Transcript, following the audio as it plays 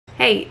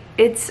Hey,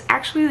 it's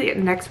actually the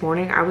next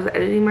morning. I was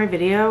editing my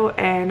video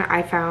and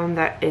I found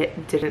that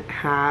it didn't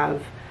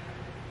have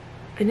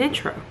an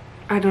intro.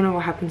 I don't know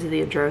what happened to the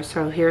intro,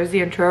 so here's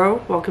the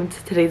intro. Welcome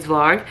to today's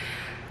vlog.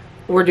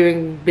 We're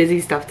doing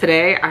busy stuff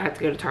today. I had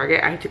to go to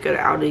Target, I had to go to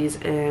Aldi's,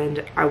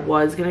 and I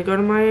was gonna go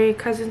to my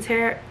cousin's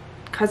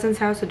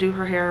house to do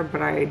her hair,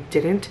 but I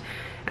didn't.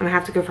 And I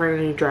have to go find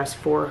a new dress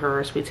for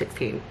her Sweet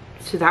 16.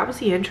 So that was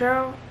the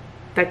intro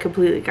that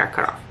completely got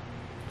cut off.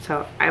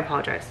 So I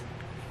apologize.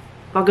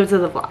 Welcome to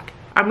the vlog.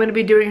 I'm gonna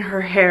be doing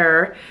her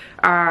hair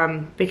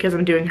because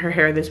I'm doing her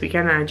hair this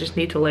weekend and I just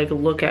need to like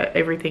look at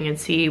everything and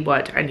see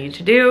what I need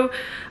to do.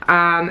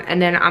 And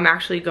then I'm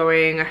actually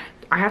going,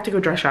 I have to go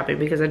dress shopping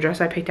because the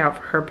dress I picked out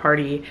for her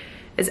party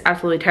is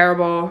absolutely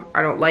terrible.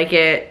 I don't like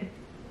it.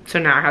 So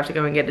now I have to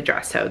go and get a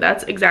dress. So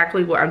that's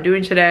exactly what I'm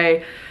doing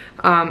today.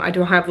 I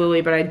don't have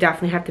Lillie, but I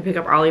definitely have to pick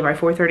up Ollie by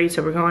 4:30.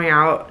 So we're going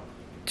out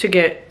to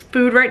get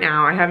food right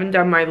now. I haven't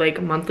done my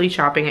like monthly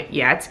shopping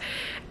yet.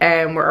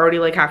 And we're already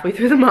like halfway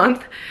through the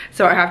month.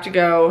 So I have to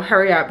go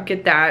hurry up,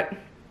 get that.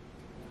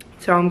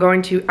 So I'm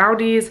going to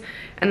Aldi's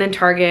and then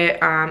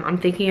Target. I'm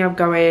thinking of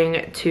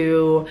going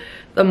to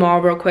the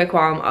mall real quick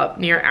while I'm up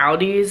near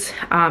Aldi's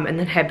and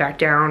then head back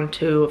down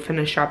to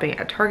finish shopping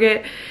at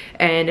Target.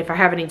 And if I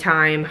have any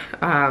time,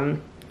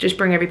 just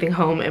bring everything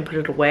home and put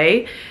it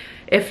away.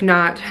 If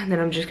not, then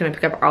I'm just gonna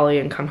pick up Ollie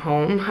and come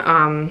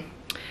home.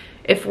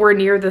 If we're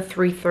near the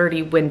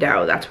 3:30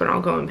 window, that's when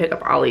I'll go and pick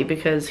up Ollie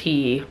because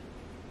he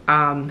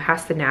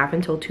has to nap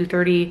until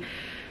 2:30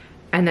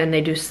 and then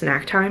they do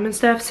snack time and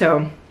stuff.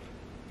 So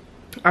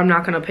I'm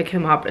not gonna pick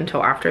him up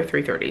until after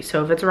 3:30.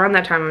 So if it's around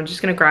that time, I'm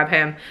just gonna grab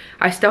him.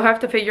 I still have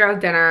to figure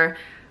out dinner.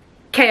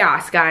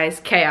 Chaos,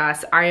 guys,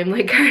 chaos. I am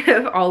like kind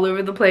of all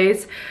over the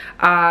place.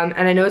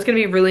 And I know it's gonna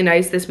be really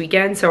nice this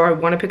weekend, so I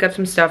wanna pick up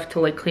some stuff to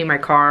like clean my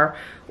car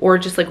or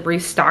just like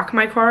restock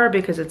my car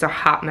because it's a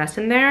hot mess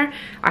in there.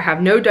 I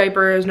have no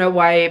diapers, no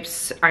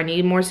wipes. I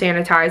need more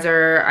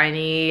sanitizer. I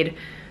need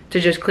to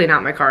just clean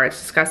out my car. It's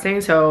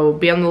disgusting. So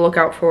be on the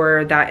lookout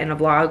for that in a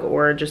vlog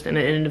or just in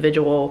an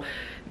individual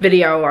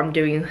video. I'm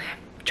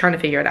trying to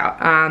figure it out.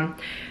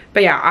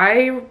 But yeah,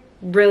 I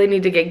really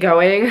need to get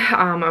going.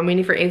 I'm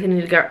waiting for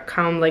Anthony to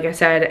come, like I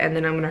said, and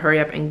then I'm gonna hurry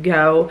up and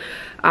go.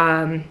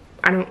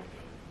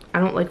 I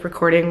don't like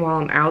recording while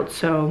I'm out,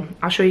 so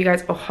I'll show you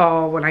guys a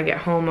haul when I get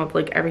home of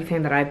like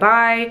everything that I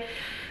buy.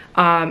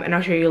 And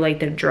I'll show you like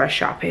the dress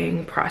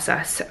shopping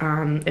process.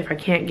 If I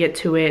can't get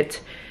to it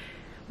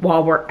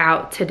while we're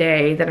out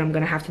today, then I'm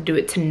gonna have to do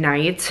it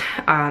tonight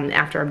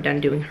after I'm done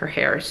doing her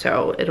hair.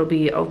 So it'll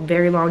be a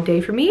very long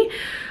day for me,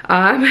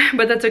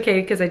 but that's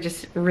okay because I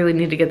just really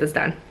need to get this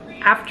done.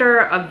 After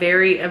a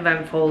very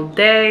eventful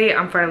day,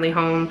 I'm finally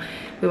home.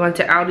 We went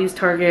to Aldi's,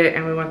 Target,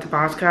 and we went to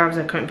Boscov's.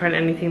 I couldn't find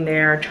anything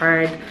there. I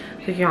tried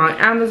looking on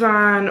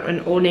Amazon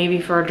and Old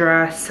Navy for a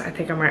dress. I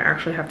think I might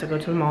actually have to go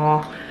to the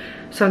mall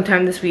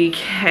sometime this week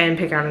and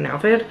pick out an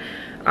outfit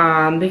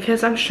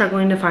because I'm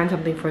struggling to find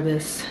something for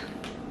this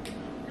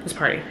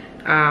party.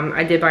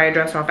 I did buy a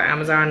dress off of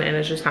Amazon and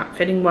it's just not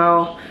fitting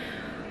well.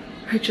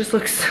 It just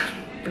looks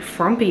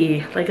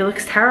frumpy, like it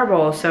looks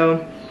terrible.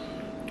 So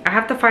I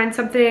have to find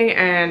something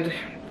and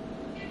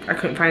I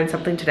couldn't find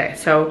something today.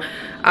 So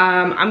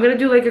I'm gonna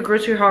do like a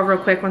grocery haul real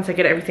quick once I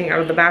get everything out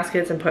of the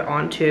baskets and put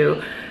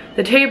onto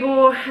the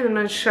table, and I'm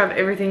gonna shove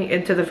everything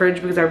into the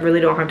fridge because I really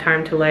don't have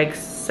time to like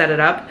set it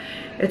up.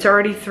 It's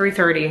already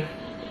 3:30.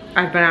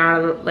 I've been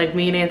out, like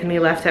me and Anthony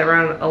left at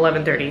around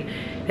 11:30.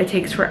 It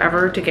takes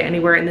forever to get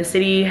anywhere in the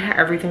city.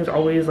 Everything's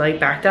always like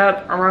backed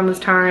up around this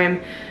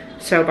time.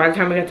 So by the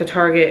time we got to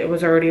Target, it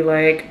was already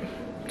like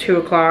 2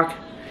 o'clock.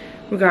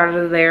 We got out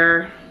of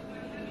there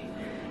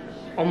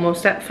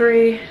almost at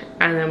 3,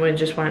 and then we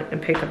just went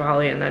and picked up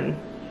Ollie, and then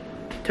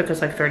it took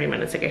us like 30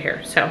 minutes to get here.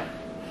 So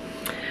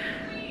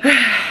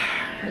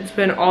it's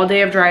been all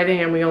day of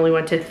driving and we only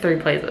went to 3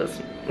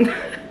 places.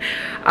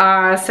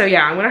 So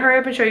yeah, I'm gonna hurry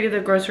up and show you the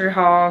grocery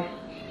haul.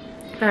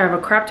 I have a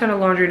crap ton of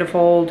laundry to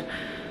fold.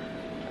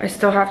 I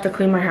still have to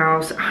clean my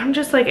house. I'm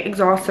just like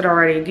exhausted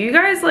already. Do you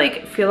guys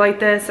like feel like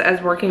this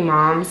as working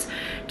moms?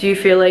 Do you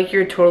feel like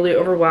you're totally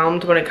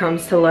overwhelmed when it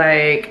comes to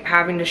like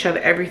having to shove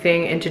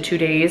everything into 2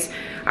 days?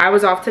 I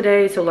was off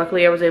today, so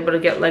luckily I was able to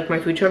get like my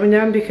food shopping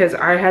done because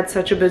I had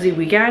such a busy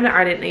weekend.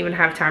 I didn't even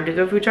have time to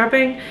go food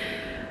shopping.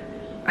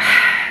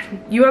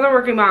 You other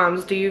working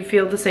moms, do you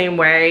feel the same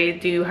way?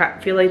 Do you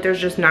feel like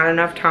there's just not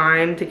enough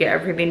time to get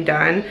everything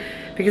done?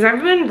 Because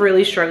I've been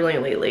really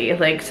struggling lately.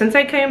 Like since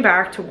I came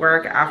back to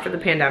work after the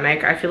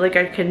pandemic, I feel like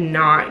I could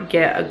not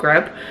get a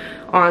grip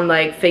on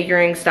like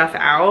figuring stuff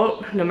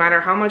out. No matter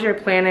how much I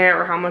plan it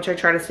or how much I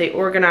try to stay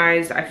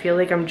organized, I feel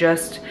like I'm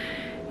just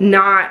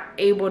not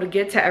able to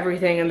get to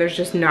everything and there's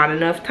just not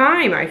enough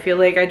time. I feel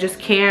like I just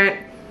can't,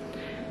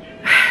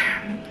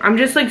 I'm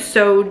just like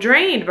so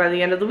drained by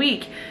the end of the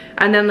week.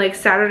 And then like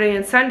Saturday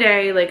and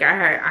Sunday, like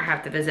I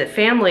have to visit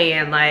family,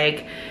 and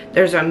like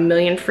there's a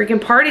million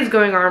freaking parties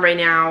going on right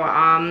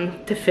now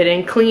to fit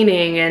in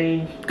cleaning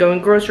and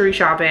going grocery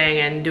shopping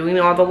and doing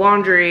all the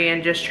laundry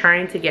and just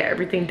trying to get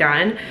everything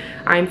done.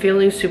 I'm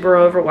feeling super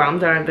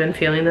overwhelmed, and I've been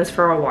feeling this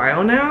for a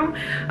while now.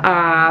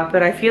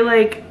 But I feel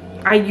like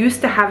I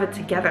used to have it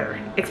together,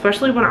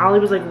 especially when Ollie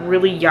was like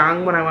really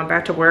young when I went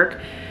back to work.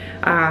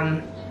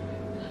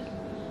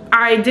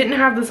 I didn't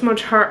have this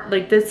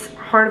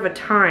hard of a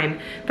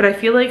time, but I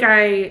feel like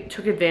I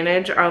took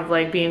advantage of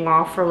like being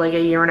off for like a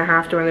year and a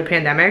half during the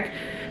pandemic,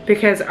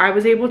 because I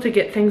was able to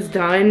get things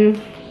done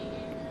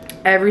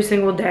every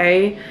single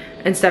day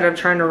instead of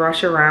trying to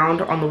rush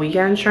around on the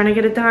weekends trying to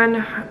get it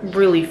done.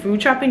 Really,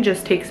 food shopping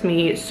just takes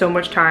me so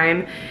much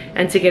time,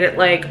 and to get it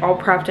like all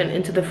prepped and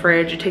into the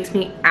fridge, it takes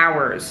me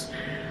hours.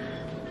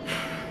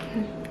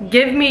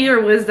 Give me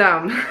your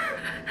wisdom.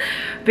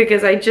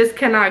 Because I just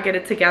cannot get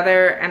it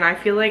together, and I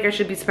feel like I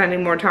should be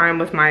spending more time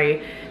with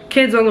my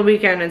kids on the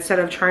weekend instead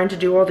of trying to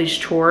do all these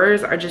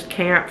chores. I just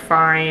can't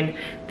find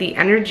the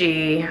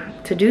energy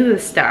to do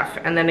this stuff,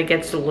 and then it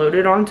gets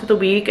loaded onto the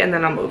week, and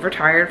then I'm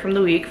overtired from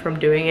the week from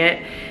doing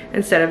it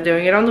instead of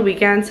doing it on the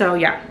weekend. So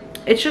yeah,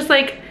 it's just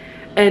like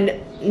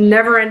a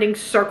never-ending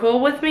circle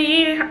with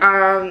me,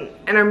 and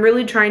I'm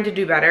really trying to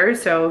do better.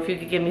 So if you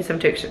could give me some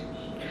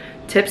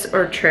tips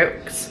or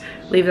tricks,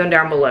 leave them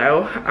down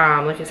below.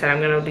 Like I said,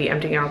 I'm gonna be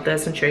emptying out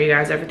this and show you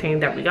guys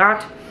everything that we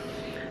got.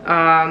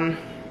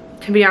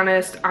 To be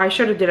honest, I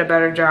should have did a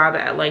better job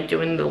at like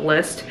doing the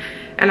list,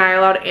 and I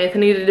allowed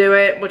Anthony to do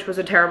it, which was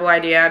a terrible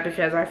idea,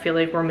 because I feel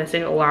like we're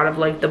missing a lot of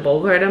like the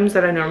bulk items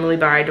that I normally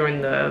buy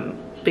during the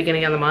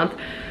beginning of the month.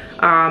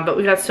 But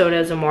we got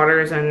sodas and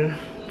waters and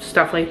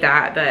stuff like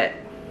that, but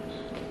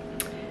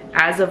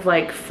as of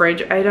like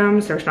fridge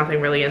items, there's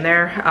nothing really in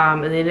there.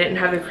 And they didn't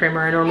have the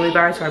creamer I normally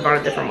buy, so I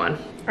bought a different one.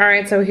 All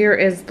right, so here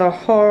is the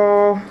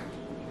haul.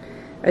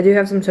 I do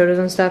have some sodas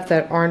and stuff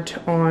that aren't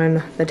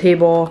on the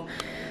table.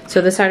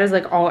 So this side is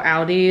like all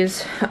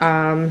Aldi's.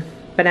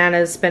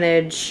 Bananas,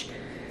 spinach,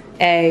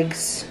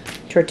 eggs,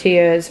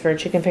 tortillas for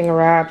chicken finger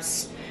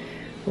wraps,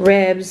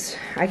 ribs.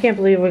 I can't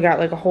believe we got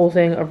like a whole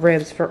thing of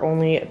ribs for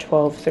only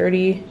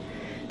 $12.30.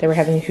 They were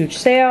having a huge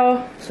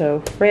sale,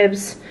 so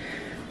ribs,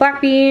 black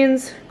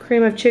beans,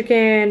 cream of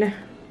chicken,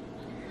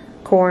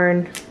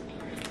 corn.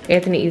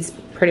 Anthony eats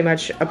pretty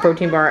much a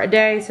protein bar a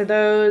day, so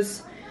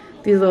these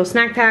little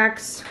snack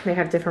packs, they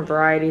have different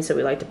varieties, so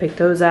we like to pick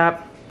those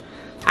up.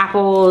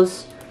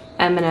 Apples,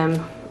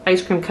 M&M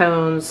ice cream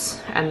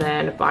cones, and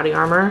then body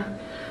armor.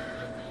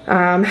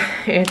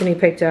 Anthony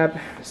picked up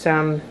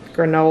some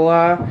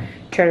granola,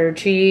 cheddar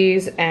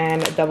cheese,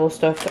 and double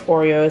stuffed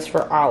Oreos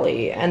for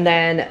Ollie. And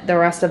then the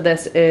rest of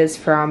this is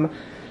from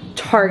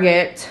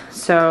Target.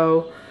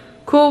 So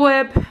Cool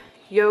Whip,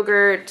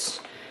 yogurt.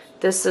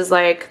 This is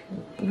like,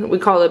 we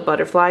call it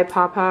butterfly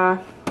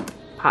papa,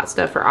 hot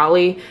stuff for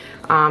Ollie.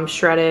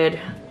 Shredded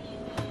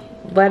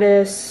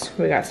lettuce.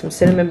 We got some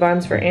cinnamon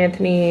buns for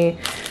Anthony.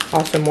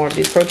 Also more of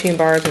these protein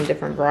bars in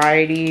different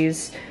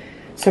varieties.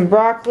 Some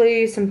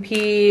broccoli, some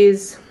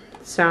peas,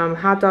 some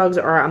hot dogs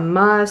are a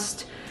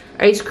must.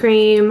 Ice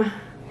cream,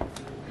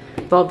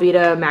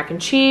 Velveeta mac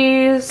and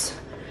cheese,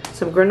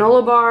 some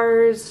granola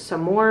bars,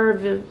 some more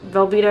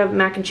Velveeta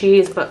mac and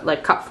cheese, but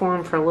like cup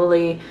form for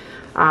Lillie.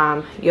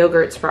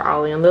 Yogurts for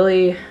Ollie and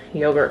Lillie,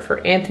 yogurt for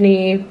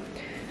Anthony,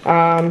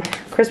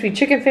 crispy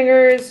chicken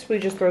fingers, we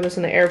just throw this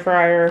in the air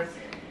fryer,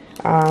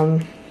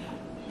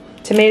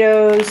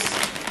 tomatoes,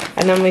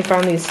 and then we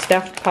found these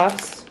stuffed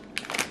puffs.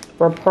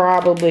 We're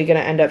probably gonna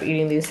end up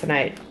eating these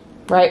tonight,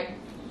 right?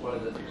 What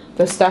is it?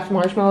 The stuffed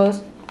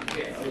marshmallows?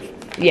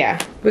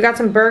 Yeah. We got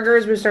some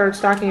burgers. We started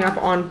stocking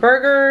up on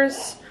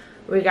burgers.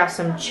 We got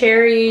some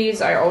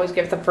cherries. I always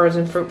get the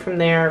frozen fruit from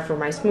there for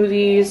my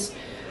smoothies.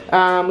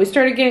 We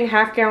started getting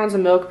half gallons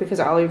of milk because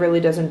Ollie really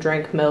doesn't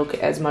drink milk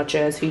as much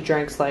as he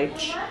drinks like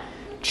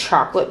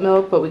chocolate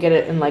milk, but we get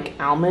it in like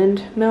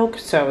almond milk,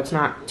 so it's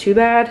not too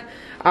bad.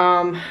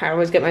 I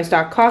always get my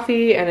stock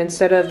coffee, and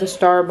instead of the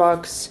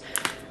Starbucks,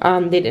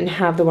 they didn't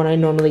have the one I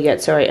normally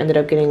get, so I ended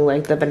up getting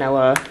like the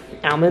vanilla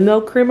almond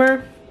milk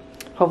creamer.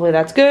 Hopefully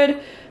that's good.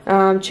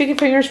 Chicken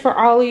fingers for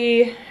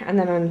Ollie, and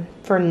then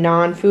for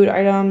non-food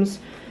items,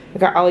 I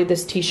got Ollie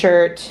this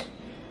t-shirt,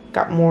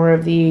 got more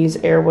of these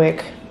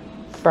Airwick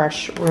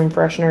fresh room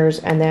fresheners,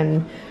 and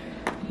then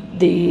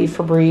the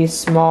Febreze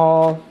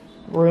small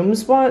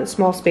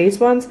space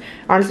ones.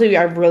 Honestly,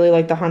 I really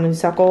like the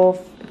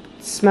honeysuckle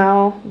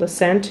smell, the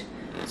scent,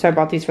 so I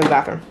bought these for the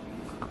bathroom.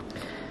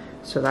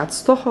 So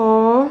that's the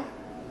haul.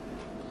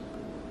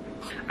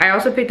 I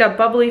also picked up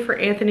bubbly for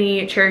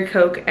Anthony, cherry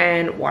Coke,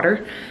 and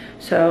water.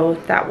 So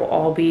that will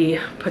all be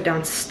put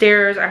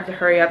downstairs. I have to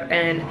hurry up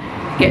and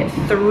get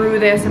through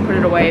this and put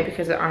it away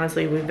because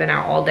honestly we've been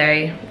out all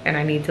day and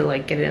I need to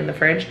like get it in the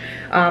fridge.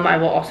 I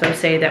will also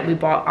say that we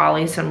bought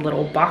Ollie some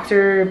little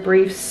boxer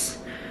briefs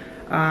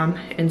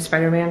in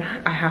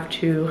Spider-Man. I have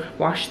to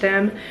wash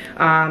them.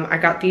 I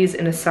got these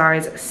in a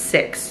size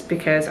 6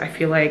 because I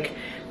feel like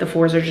The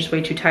 4s are just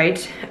way too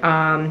tight.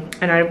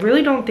 And I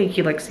really don't think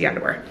he likes the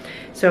underwear.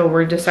 So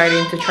we're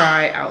deciding to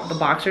try out the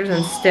boxers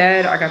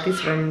instead. I got these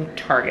from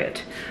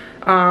Target.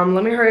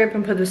 Let me hurry up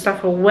and put this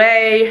stuff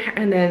away,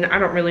 and then I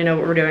don't really know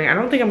what we're doing. I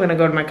don't think I'm gonna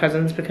go to my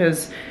cousin's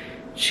because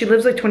she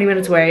lives like 20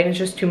 minutes away and it's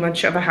just too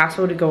much of a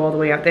hassle to go all the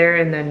way out there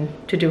and then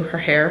to do her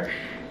hair.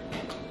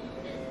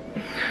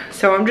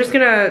 So I'm just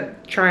gonna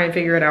try and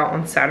figure it out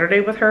on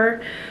Saturday with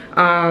her.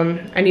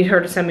 I need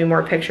her to send me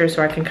more pictures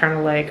so I can kind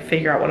of like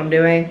figure out what I'm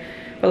doing.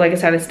 But like I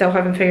said, I still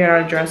haven't figured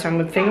out a dress. I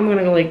think I'm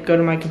gonna like go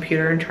to my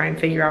computer and try and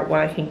figure out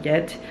what I can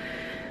get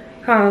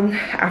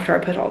after I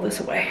put all this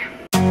away.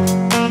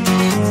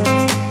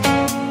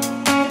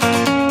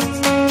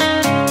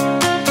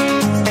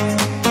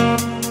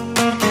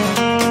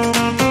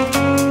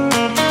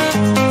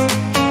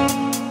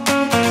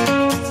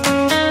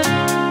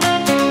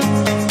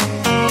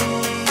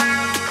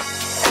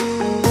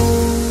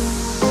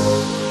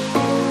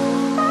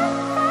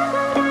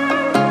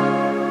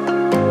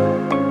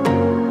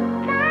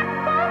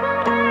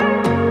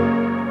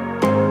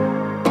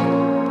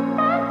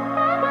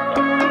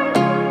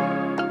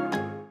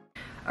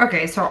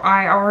 Okay, so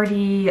I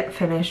already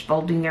finished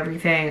folding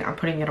everything. I'm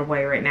putting it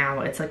away right now.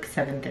 It's like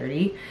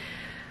 7:30.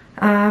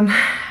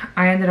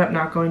 I ended up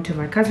not going to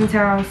my cousin's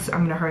house.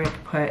 I'm gonna hurry up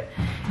and put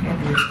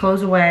Anthony's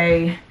clothes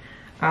away.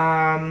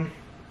 So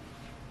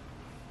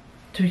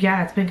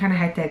yeah, it's been kind of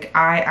hectic.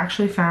 I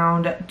actually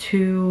found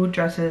 2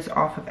 dresses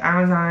off of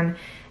Amazon,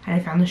 and I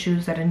found the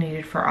shoes that I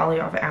needed for Ollie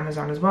off of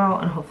Amazon as well,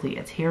 and hopefully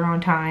it's here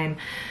on time.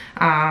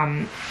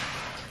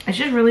 It's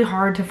just really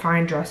hard to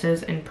find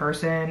dresses in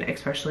person,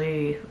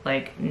 especially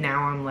like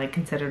now I'm like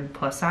considered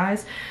plus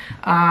size.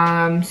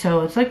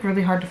 So it's like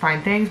really hard to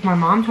find things. My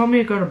mom told me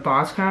to go to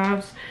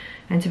Boscov's,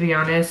 and to be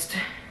honest,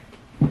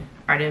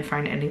 I didn't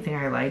find anything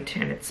I liked,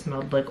 and it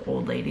smelled like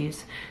old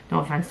ladies.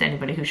 No offense to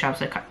anybody who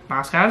shops at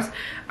Boscov's.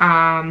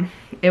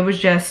 It was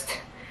just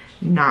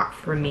not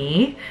for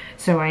me.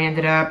 So I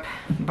ended up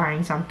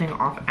buying something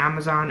off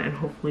Amazon, and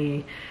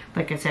hopefully,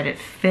 like I said, it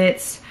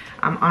fits.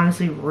 I'm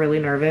honestly really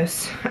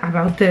nervous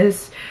about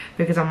this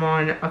because I'm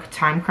on a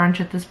time crunch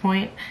at this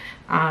point.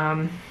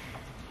 So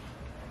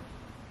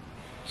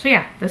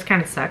yeah, this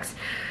kind of sucks.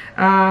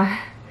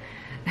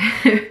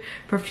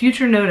 For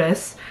future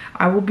notice,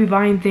 I will be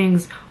buying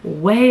things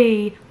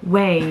way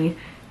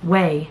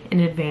in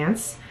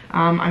advance.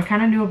 I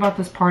kind of knew about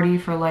this party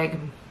for like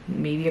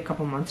maybe a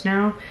couple months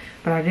now,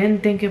 but I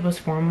didn't think it was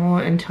formal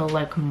until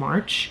like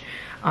March.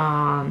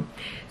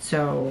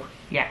 So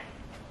yeah,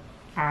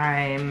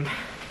 I'm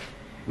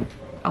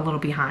a little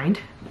behind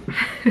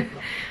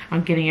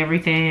on getting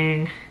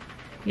everything,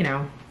 you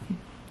know,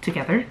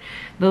 together.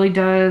 Lillie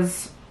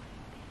does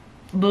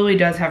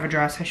have a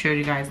dress. I showed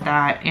you guys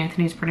that.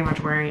 Anthony's pretty much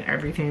wearing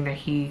everything that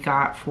he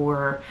got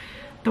for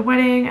the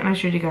wedding, and I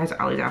showed you guys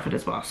Ollie's outfit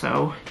as well,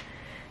 so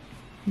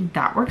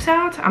that works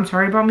out. I'm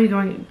sorry about me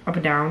going up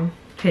and down.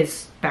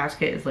 His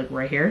basket is like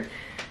right here,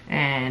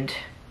 and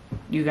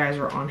you guys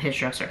are on his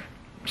dresser,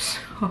 so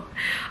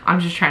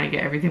I'm just trying to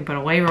get everything put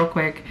away real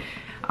quick.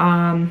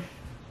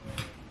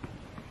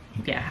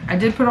 Yeah, I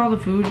did put all the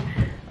food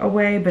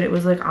away, but it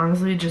was like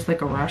honestly just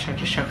like a rush. I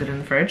just shoved it in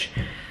the fridge.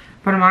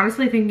 But I'm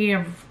honestly thinking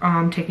of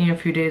taking a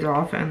few days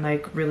off and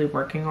like really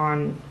working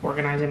on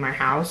organizing my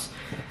house,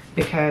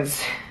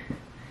 because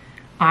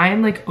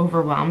I'm like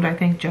overwhelmed, I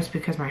think, just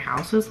because my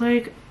house is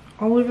like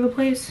all over the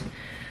place.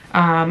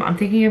 I'm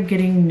thinking of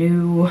getting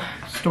new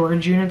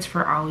storage units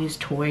for Ollie's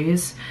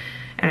toys,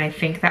 and I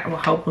think that will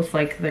help with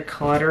like the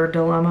clutter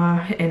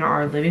dilemma in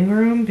our living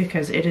room,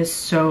 because it is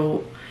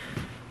so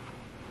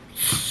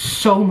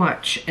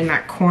much in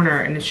that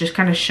corner, and it's just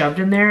kind of shoved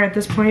in there at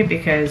this point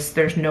because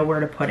there's nowhere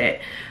to put it.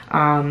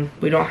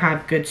 We don't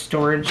have good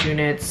storage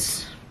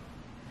units,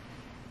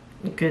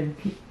 we don't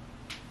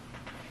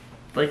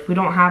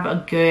have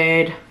a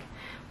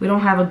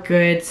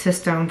good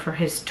system for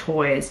his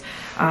toys.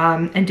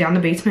 And down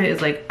the basement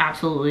is like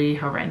absolutely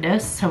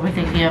horrendous, so we're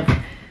thinking of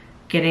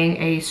getting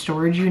a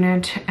storage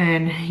unit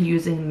and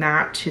using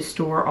that to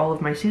store all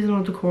of my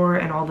seasonal decor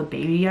and all the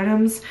baby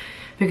items,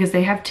 because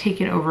they have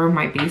taken over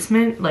my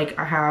basement. Like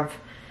I have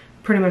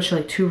pretty much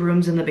like 2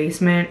 rooms in the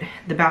basement.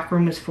 The back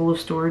room is full of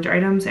storage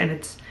items, and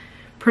it's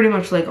pretty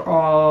much like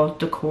all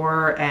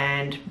decor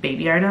and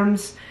baby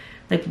items.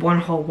 Like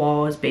one whole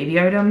wall is baby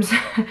items.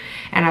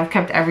 And I've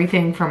kept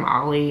everything from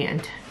Ollie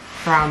and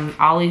from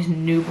Ollie's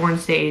newborn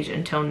stage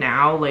until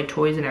now, like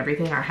toys and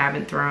everything. I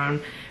haven't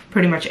thrown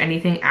pretty much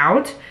anything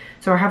out.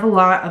 So I have a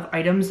lot of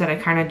items that I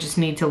kind of just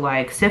need to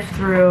like sift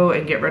through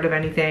and get rid of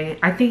anything.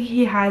 I think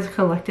he has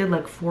collected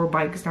like 4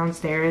 bikes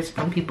downstairs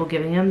from people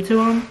giving them to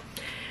him.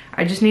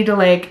 I just need to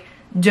like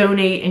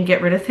donate and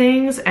get rid of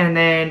things and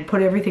then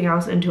put everything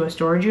else into a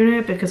storage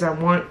unit, because I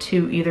want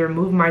to either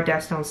move my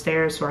desk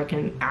downstairs so I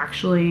can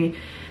actually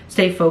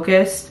stay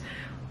focused,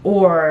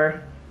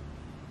 or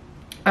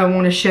I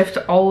want to shift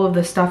all of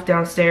the stuff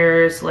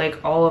downstairs,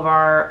 like all of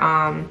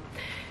our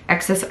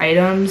excess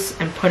items,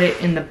 and put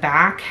it in the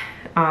back,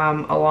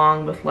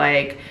 along with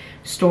like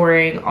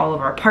storing all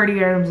of our party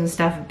items and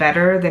stuff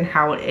better than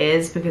how it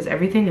is, because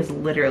everything is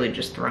literally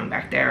just thrown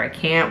back there. I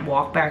can't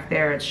walk back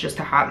there. It's just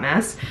a hot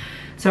mess.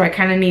 So I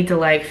kind of need to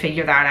like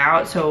figure that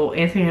out. So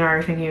Anthony and I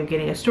are thinking of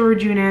getting a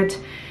storage unit,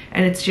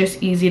 and it's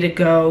just easy to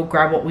go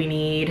grab what we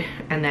need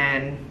and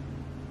then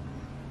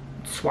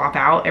swap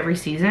out every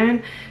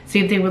season.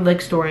 Same thing with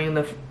like storing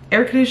the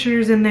air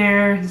conditioners in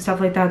there and stuff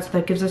like that, so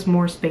that gives us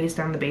more space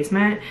down the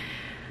basement.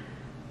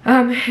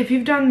 If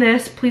you've done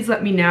this, please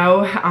let me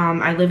know.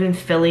 I live in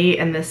Philly,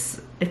 and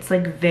it's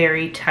like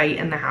very tight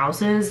in the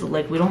houses.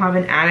 Like, we don't have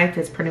an attic,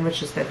 it's pretty much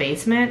just a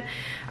basement.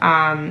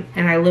 And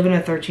I live in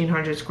a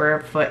 1,300 square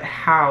foot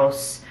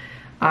house,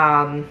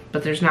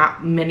 but there's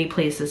not many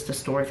places to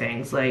store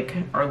things. Like,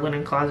 our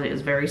linen closet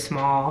is very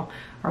small,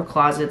 our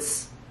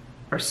closets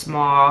are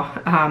small,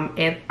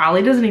 and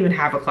Ollie doesn't even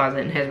have a closet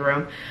in his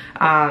room.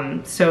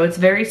 So it's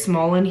very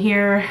small in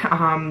here,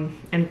 and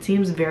it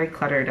seems very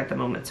cluttered at the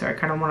moment. So I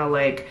kind of want to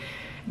like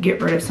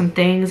get rid of some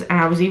things. And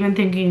I was even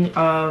thinking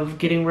of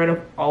getting rid of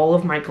all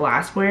of my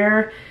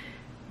glassware.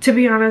 To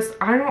be honest,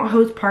 I don't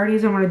host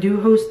parties, and when I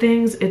do host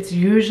things, it's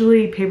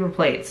usually paper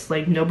plates.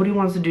 Like, nobody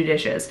wants to do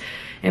dishes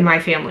in my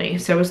family.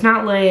 So it's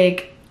not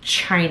like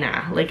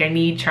china, like I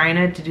need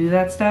china to do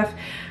that stuff.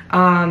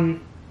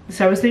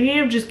 So I was thinking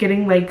of just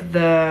getting like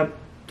the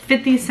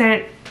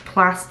 50-cent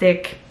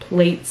plastic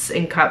plates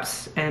and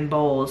cups and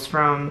bowls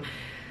from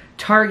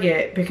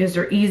Target, because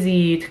they're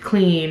easy to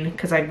clean,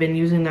 because I've been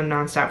using them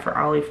nonstop for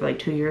Ollie for like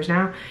 2 years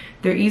now.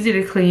 They're easy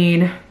to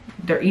clean,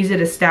 they're easy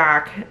to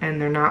stack,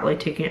 and they're not like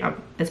taking up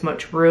as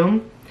much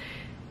room.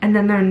 And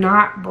then they're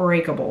not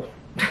breakable.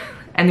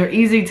 And they're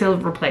easy to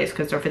replace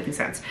because they're 50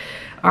 cents.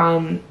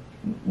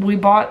 We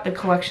bought the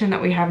collection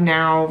that we have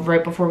now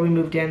right before we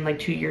moved in like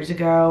 2 years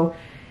ago.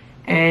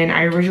 And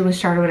I originally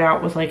started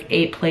out with like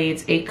 8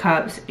 plates, 8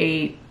 cups,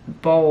 8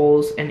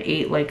 bowls, and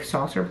 8 like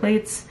saucer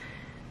plates.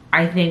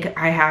 I think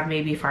I have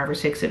maybe 5 or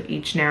 6 of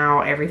each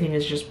now. Everything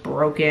is just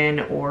broken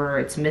or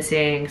it's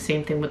missing.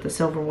 Same thing with the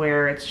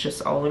silverware. It's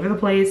just all over the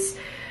place.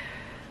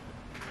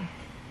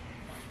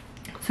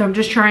 So I'm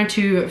just trying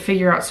to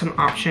figure out some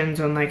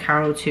options on like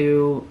how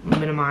to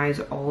minimize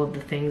all of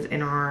the things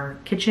in our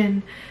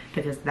kitchen,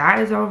 because that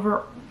is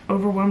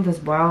overwhelmed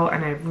as well.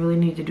 And I really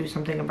need to do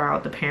something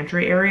about the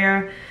pantry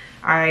area.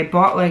 I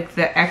bought like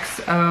the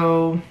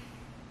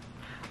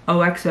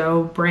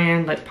OXO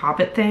brand like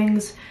Pop-It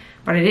things,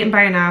 but I didn't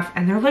buy enough,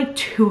 and they're like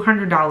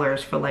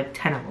 $200 for like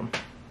 10 of them.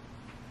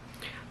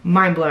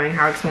 Mind-blowing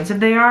how expensive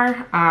they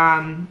are.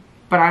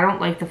 But I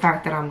don't like the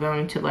fact that I'm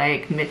going to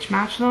like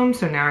mismatch them,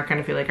 so now I kind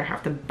of feel like I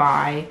have to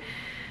buy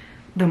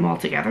them all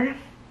together.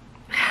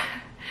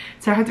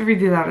 So I have to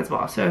redo that as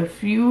well. So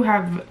if you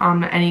have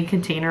any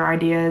container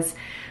ideas,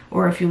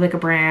 or if you like a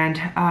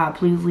brand,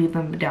 please leave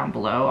them down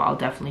below. I'll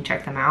definitely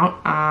check them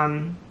out.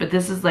 But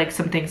this is like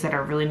some things that I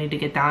really need to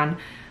get done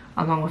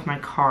along with my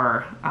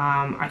car.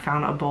 I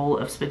found a bowl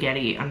of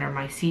spaghetti under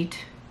my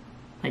seat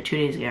like 2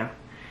 days ago.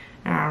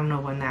 And I don't know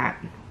when that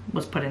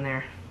was put in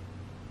there.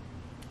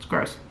 It's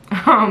gross.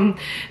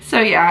 So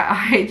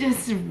yeah, I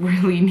just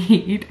really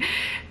need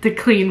to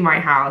clean my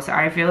house.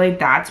 I feel like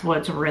that's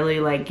what's really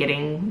like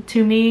getting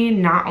to me.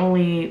 Not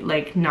only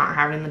like not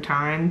having the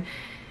time,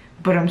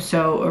 but I'm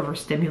so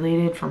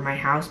overstimulated from my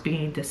house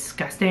being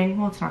disgusting.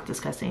 Well, it's not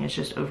disgusting, it's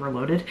just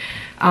overloaded.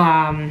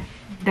 That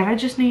I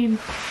just need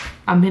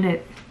a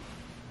minute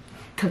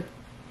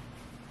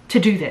to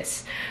do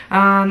this.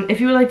 If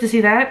you would like to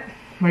see that,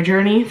 my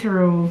journey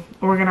through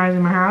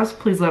organizing my house,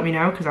 please let me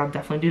know, because I'll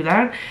definitely do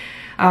that.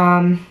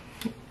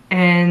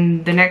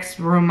 And the next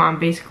room I'm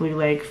basically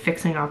like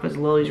fixing up is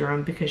Lillie's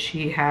room, because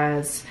she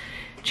has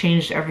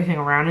changed everything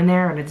around in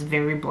there and it's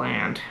very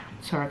bland.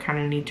 So I kind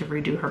of need to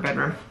redo her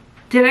bedroom.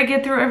 Did I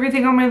get through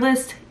everything on my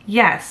list?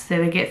 Yes.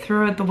 Did I get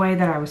through it the way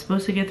that I was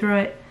supposed to get through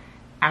it?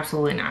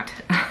 Absolutely not.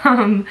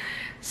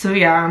 So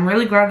yeah, I'm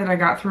really glad that I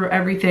got through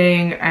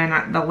everything,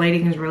 and the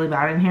lighting is really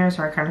bad in here,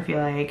 so I kind of feel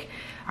like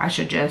I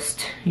should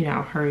just, you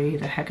know, hurry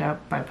the heck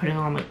up by putting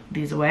all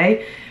these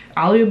away.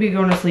 Ollie will be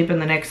going to sleep in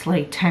the next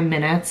like 10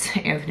 minutes.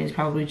 Anthony's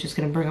probably just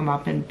gonna bring him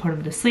up and put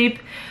him to sleep.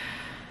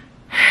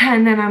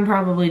 And then I'm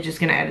probably just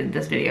gonna edit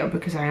this video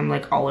because I am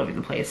like all over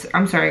the place.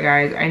 I'm sorry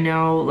guys, I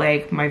know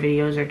like my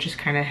videos are just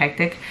kind of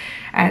hectic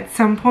at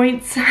some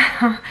points.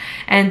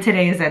 And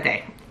today is that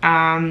day.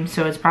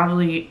 So it's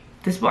probably,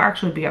 this will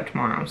actually be up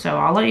tomorrow. So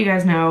I'll let you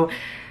guys know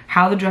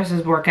how the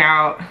dresses work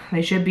out.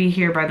 They should be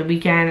here by the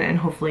weekend, and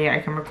hopefully I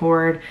can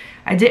record.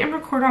 I didn't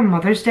record on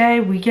Mother's Day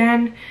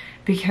weekend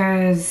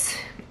because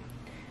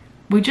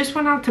we just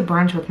went out to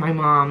brunch with my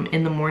mom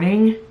in the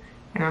morning,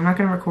 and I'm not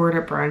gonna record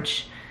at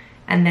brunch.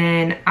 And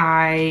then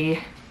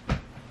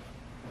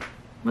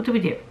what did we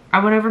do? I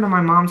went over to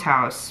my mom's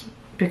house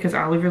because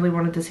Ollie really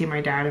wanted to see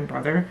my dad and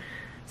brother.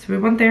 So we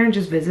went there and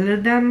just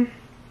visited them.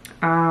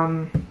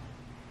 And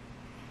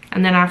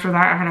then after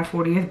that, I had a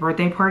 40th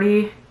birthday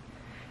party.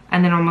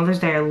 And then on Mother's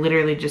Day, I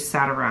literally just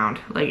sat around.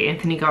 Like,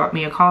 Anthony got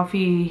me a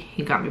coffee,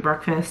 he got me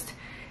breakfast,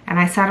 and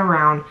I sat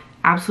around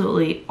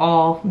absolutely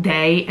all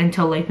day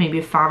until like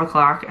maybe 5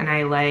 o'clock, and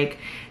I like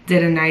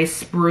did a nice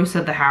spruce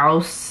of the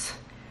house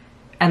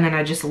and then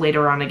I just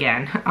later on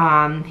again.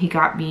 He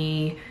got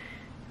me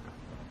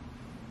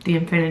the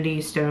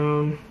Infinity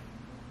Stone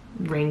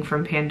ring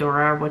from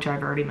Pandora, which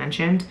I've already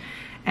mentioned,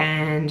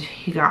 and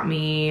he got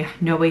me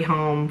No Way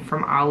Home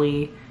from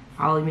Ollie.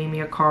 Ollie made me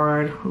a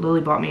card.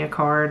 Lillie bought me a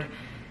card.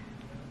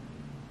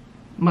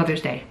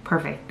 Mother's Day,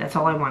 perfect. That's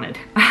all I wanted.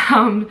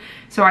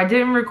 So I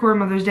didn't record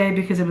Mother's Day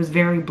because it was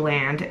very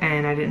bland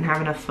and I didn't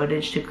have enough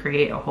footage to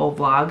create a whole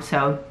vlog.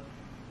 So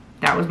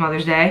that was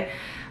Mother's Day.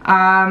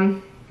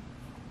 And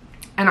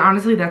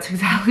honestly, that's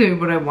exactly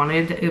what I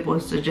wanted. It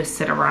was to just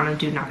sit around and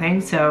do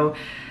nothing. So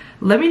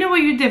let me know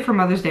what you did for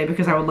Mother's Day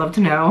because I would love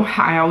to know.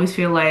 I always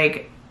feel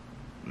like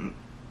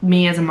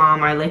me as a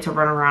mom, I like to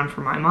run around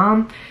for my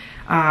mom.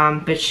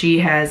 But she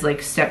has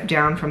like stepped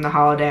down from the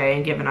holiday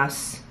and given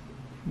us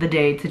the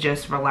day to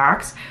just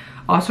relax.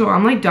 Also,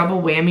 I'm like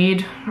double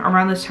whammied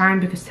around this time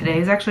because today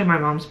is actually my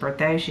mom's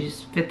birthday.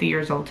 She's 50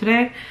 years old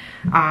today.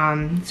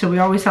 So we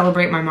always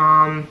celebrate my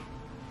mom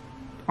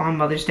on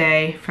Mother's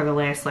Day for the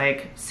last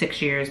like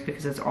 6 years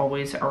because it's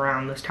always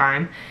around this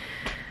time.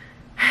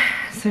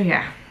 So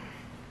yeah,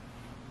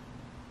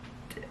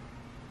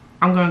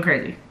 I'm going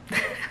crazy.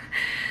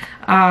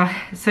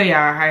 So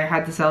yeah, I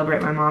had to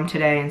celebrate my mom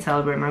today and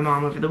celebrate my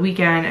mom over the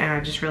weekend, and I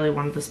just really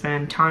wanted to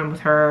spend time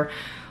with her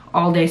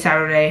all day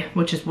Saturday,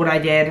 which is what I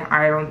did.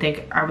 I don't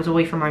think I was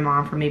away from my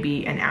mom for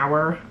maybe an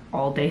hour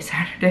all day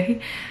Saturday.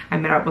 I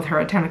met up with her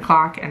at 10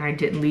 o'clock and I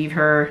didn't leave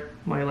her.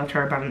 Well, I left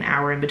her about an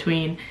hour in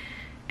between,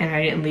 and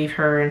I didn't leave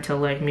her until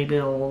like maybe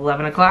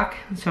 11 o'clock.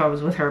 So I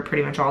was with her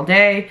pretty much all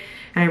day,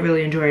 and I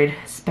really enjoyed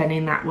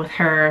spending that with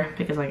her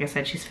because like I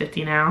said, she's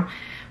 50 now,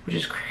 which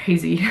is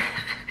crazy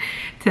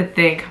to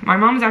think. My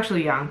mom is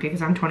actually young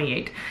because I'm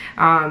 28.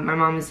 My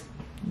mom is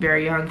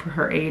very young for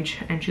her age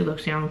and she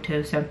looks young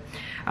too. So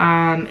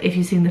if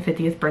you've seen the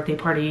 50th birthday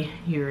party,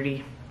 you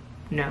already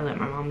know that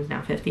my mom is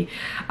now 50.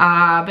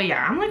 But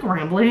yeah, I'm like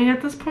rambling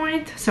at this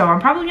point, so I'm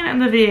probably gonna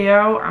end the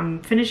video.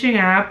 I'm finishing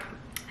up.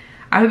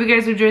 I hope you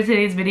guys enjoyed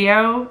today's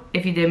video.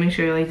 If you did, make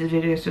sure you like this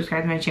video,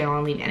 subscribe to my channel,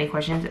 and leave any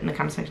questions in the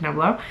comment section down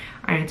below.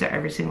 I answer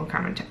every single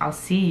comment. I'll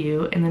see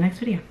you in the next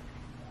video.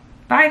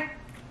 Bye.